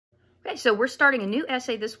Okay, so we're starting a new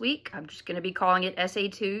essay this week. I'm just going to be calling it Essay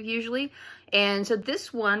 2 usually. And so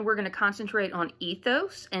this one, we're going to concentrate on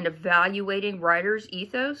ethos and evaluating writers'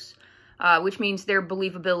 ethos, which means their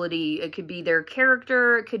believability. It could be their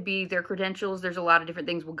character, it could be their credentials. There's a lot of different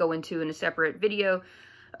things we'll go into in a separate video.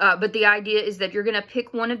 But the idea is that you're going to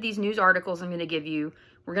pick one of these news articles I'm going to give you.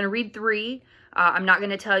 We're going to read 3. I'm not going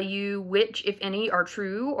to tell you which, if any, are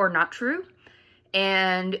true or not true.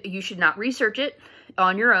 And you should not research it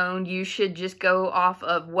on your own. You should just go off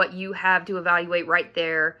of what you have to evaluate right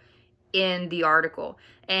there in the article.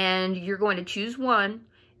 And you're going to choose one,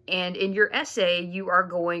 and in your essay, you are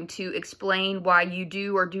going to explain why you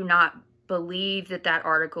do or do not believe that that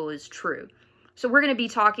article is true. So we're going to be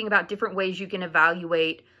talking about different ways you can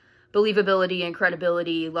evaluate believability and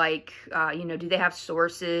credibility, like, do they have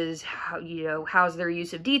sources? How's their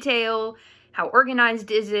use of detail? How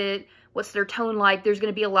organized is it? What's their tone like? There's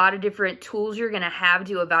going to be a lot of different tools you're going to have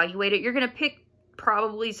to evaluate it. You're going to pick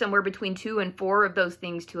probably somewhere between 2 and 4 of those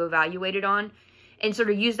things to evaluate it on, and sort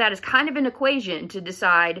of use that as kind of an equation to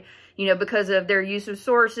decide, because of their use of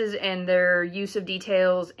sources and their use of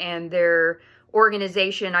details and their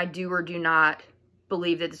organization, I do or do not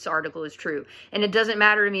believe that this article is true. And it doesn't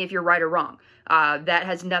matter to me if you're right or wrong. That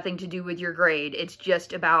has nothing to do with your grade. It's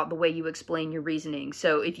just about the way you explain your reasoning.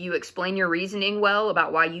 So if you explain your reasoning well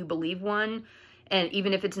about why you believe one, and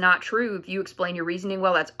even if it's not true, if you explain your reasoning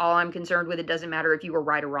well, that's all I'm concerned with. It doesn't matter if you were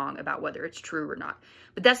right or wrong about whether it's true or not.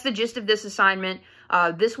 But that's the gist of this assignment.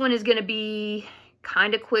 This one is going to be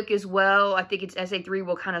kind of quick as well. I think it's Essay 3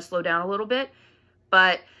 will kind of slow down a little bit,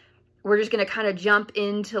 but we're just going to kind of jump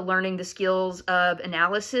into learning the skills of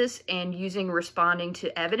analysis and using responding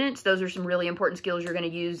to evidence. Those are some really important skills you're going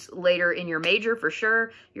to use later in your major for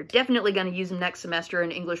sure. You're definitely going to use them next semester in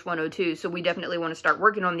English 102. So we definitely want to start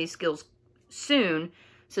working on these skills soon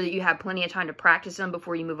so that you have plenty of time to practice them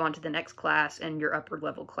before you move on to the next class and your upper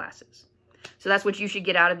level classes. So that's what you should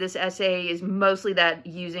get out of this essay, is mostly that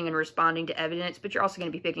using and responding to evidence, but you're also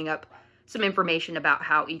going to be picking up some information about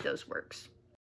how ethos works.